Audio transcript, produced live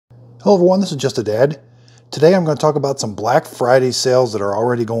Hello everyone, this is Just a Dad. Today I'm going to talk about some Black Friday sales that are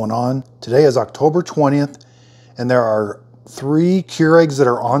already going on. Today is October 20th and there are 3 Keurigs that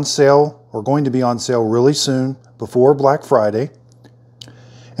are on sale or going to be on sale really soon before Black Friday.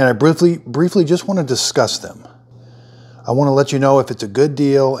 And I briefly just want to discuss them. I want to let you know if it's a good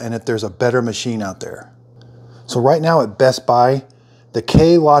deal and if there's a better machine out there. So right now at Best Buy, the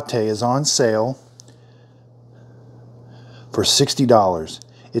K-Latte is on sale for $60.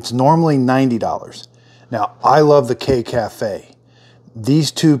 It's normally $90. Now, I love the K-Cafe.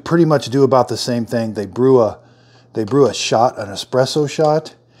 These two pretty much do about the same thing. They brew a shot, an espresso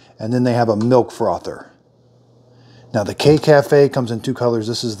shot, and then they have a milk frother. Now, the K-Cafe comes in 2 colors.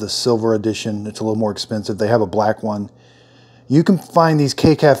 This is the silver edition. It's a little more expensive. They have a black one. You can find these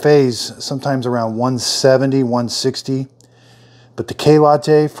K-Cafes sometimes around $170, $160. But the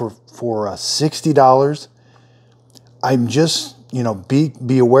K-Latte for $60, I'm just,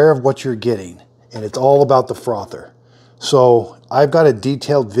 be aware of what you're getting, and it's all about the frother. So I've got a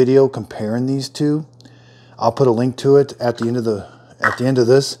detailed video comparing these two. I'll put a link to it at the end of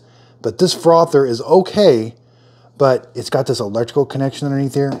this. But this frother is okay, but it's got this electrical connection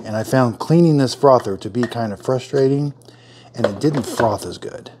underneath here, and I found cleaning this frother to be kind of frustrating, and it didn't froth as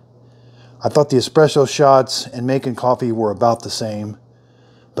good. I thought the espresso shots and making coffee were about the same,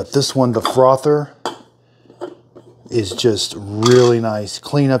 but this one, the frother, is just really nice.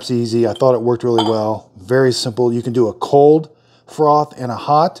 Cleanup's easy. I thought it worked really well. Very simple. You can do a cold froth and a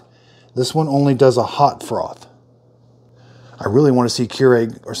hot. This one only does a hot froth. I really want to see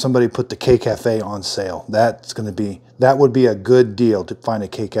Keurig or somebody put the K-Cafe on sale. That would be a good deal to find a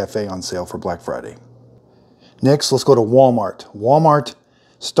K-Cafe on sale for Black Friday. Next, let's go to Walmart. Walmart,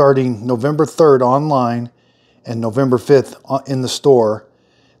 starting November 3rd online and November 5th in the store,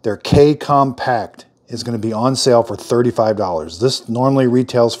 their K-Compact is going to be on sale for $35. This normally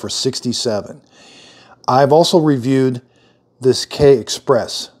retails for $67. I've also reviewed this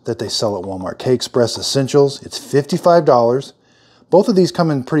K-Express that they sell at Walmart. K-Express Essentials. It's $55. Both of these come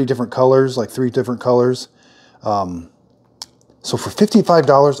in pretty different colors, like 3 different colors. So for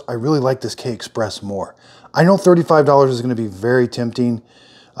 $55, I really like this K-Express more. I know $35 is going to be very tempting.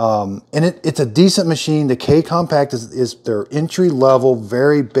 And it's a decent machine. The K-Compact is their entry-level,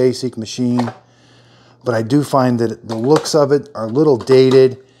 very basic machine. But I do find that the looks of it are a little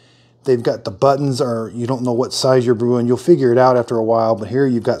dated. They've got the buttons you don't know what size you're brewing. You'll figure it out after a while, but here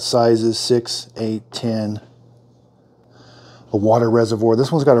you've got sizes 6, 8, 10. A water reservoir.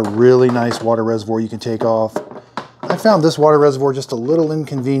 This one's got a really nice water reservoir you can take off. I found this water reservoir just a little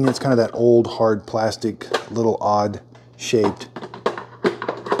inconvenient. It's kind of that old hard plastic, little odd shaped.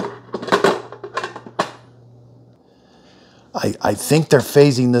 I think they're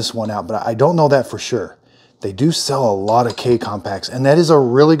phasing this one out, but I don't know that for sure. They do sell a lot of K-Compacts, and that is a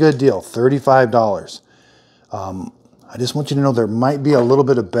really good deal, $35. I just want you to know there might be a little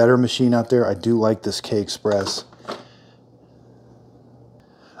bit of better machine out there. I do like this K-Express.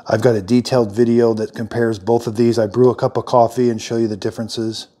 I've got a detailed video that compares both of these. I brew a cup of coffee and show you the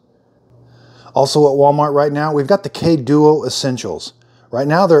differences. Also at Walmart right now, we've got the K-Duo Essentials. Right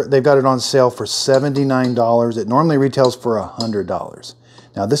now, they've got it on sale for $79. It normally retails for $100.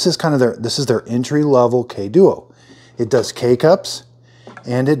 Now, this is their entry-level K-Duo. It does K-Cups,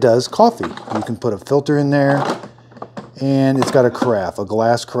 and it does coffee. You can put a filter in there, and it's got a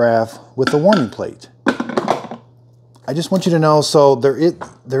glass carafe with a warming plate. I just want you to know, so there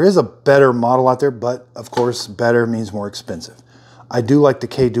is a better model out there, but of course, better means more expensive. I do like the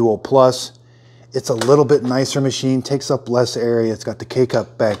K-Duo Plus. It's a little bit nicer machine, takes up less area. It's got the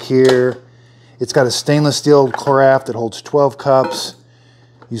K-Cup back here. It's got a stainless steel carafe that holds 12 cups.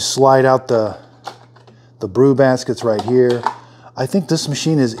 You slide out the brew baskets right here. I think this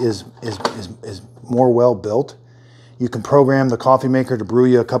machine is more well built. You can program the coffee maker to brew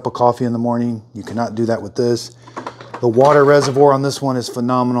you a cup of coffee in the morning. You cannot do that with this. The water reservoir on this one is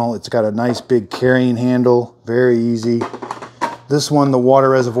phenomenal. It's got a nice big carrying handle, very easy. This one, the water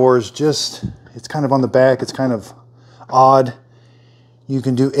reservoir is it's kind of on the back. It's kind of odd. You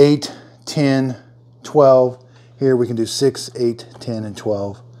can do 8, 10, 12. Here we can do 6, 8, 10, and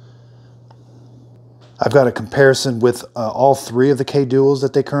 12. I've got a comparison with all 3 of the K-Duos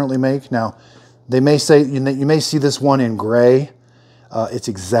that they currently make. Now, they may say you may see this one in gray. It's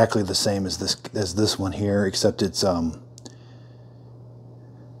exactly the same as this one here, except it's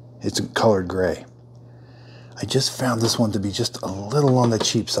colored gray. I just found this one to be just a little on the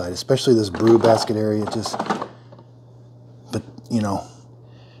cheap side, especially this brew basket area. But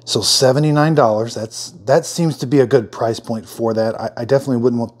so $79. That seems to be a good price point for that. I definitely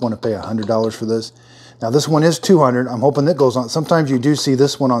wouldn't want to pay $100 for this. Now this one is $200. I'm hoping that goes on. Sometimes you do see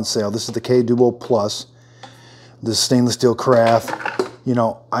this one on sale. This is the K Duo Plus. This stainless steel carafe. You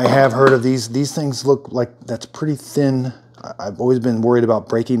know, I have heard of these. These things look like that's pretty thin. I've always been worried about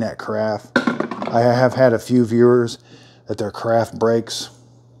breaking that carafe. I have had a few viewers that their carafe breaks.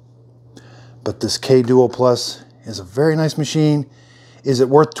 But this K Duo Plus is a very nice machine. Is it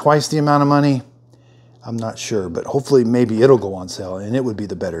worth twice the amount of money? I'm not sure, but hopefully maybe it'll go on sale and it would be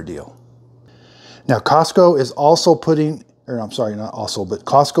the better deal. Now Costco is also putting, or I'm sorry, not also, but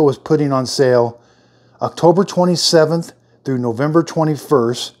Costco is putting on sale October 27th through November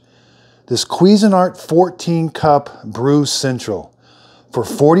 21st, this Cuisinart 14 cup Brew Central for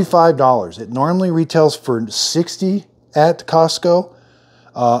 $45. It normally retails for $60 at Costco.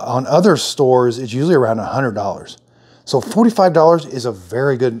 On other stores, it's usually around $100. So $45 is a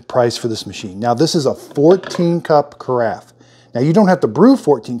very good price for this machine. Now this is a 14 cup carafe. Now you don't have to brew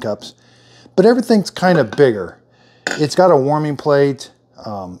 14 cups, but everything's kind of bigger. It's got a warming plate.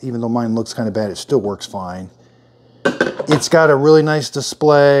 Even though mine looks kind of bad, it still works fine. It's got a really nice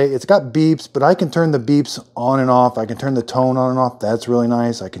display. It's got beeps, but I can turn the beeps on and off. I can turn the tone on and off. That's really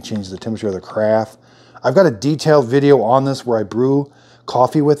nice. I can change the temperature of the carafe. I've got a detailed video on this where I brew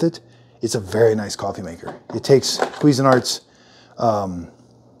coffee with it. It's a very nice coffee maker. It takes Cuisinart's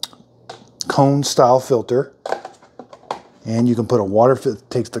cone style filter, and you can put a water,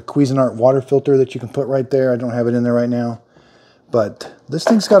 takes the Cuisinart water filter that you can put right there. I don't have it in there right now, but this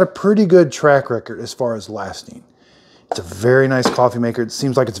thing's got a pretty good track record as far as lasting. It's a very nice coffee maker. It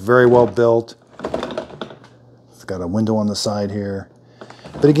seems like it's very well built. It's got a window on the side here.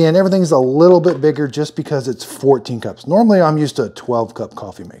 But again, everything's a little bit bigger just because it's 14 cups. Normally I'm used to a 12 cup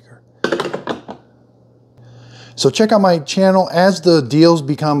coffee maker. So check out my channel. As the deals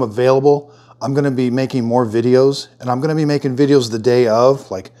become available, I'm gonna be making more videos, and I'm gonna be making videos the day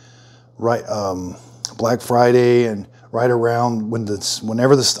of, like Black Friday and right around when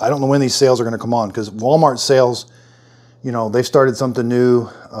whenever this, I don't know when these sales are gonna come on, because Walmart sales, you know, they've started something new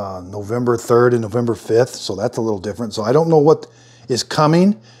November 3rd and November 5th, so that's a little different. So I don't know what is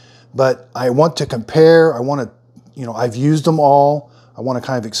coming, but I want to compare. I want to, you know, I've used them all. I want to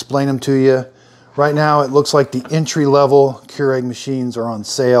kind of explain them to you. Right now, it looks like the entry-level Keurig machines are on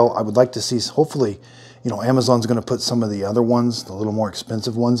sale. I would like to see, hopefully, you know, Amazon's going to put some of the other ones, the little more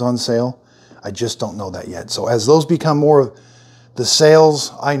expensive ones, on sale. I just don't know that yet. So as those become more of the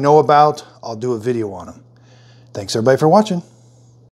sales I know about, I'll do a video on them. Thanks everybody for watching.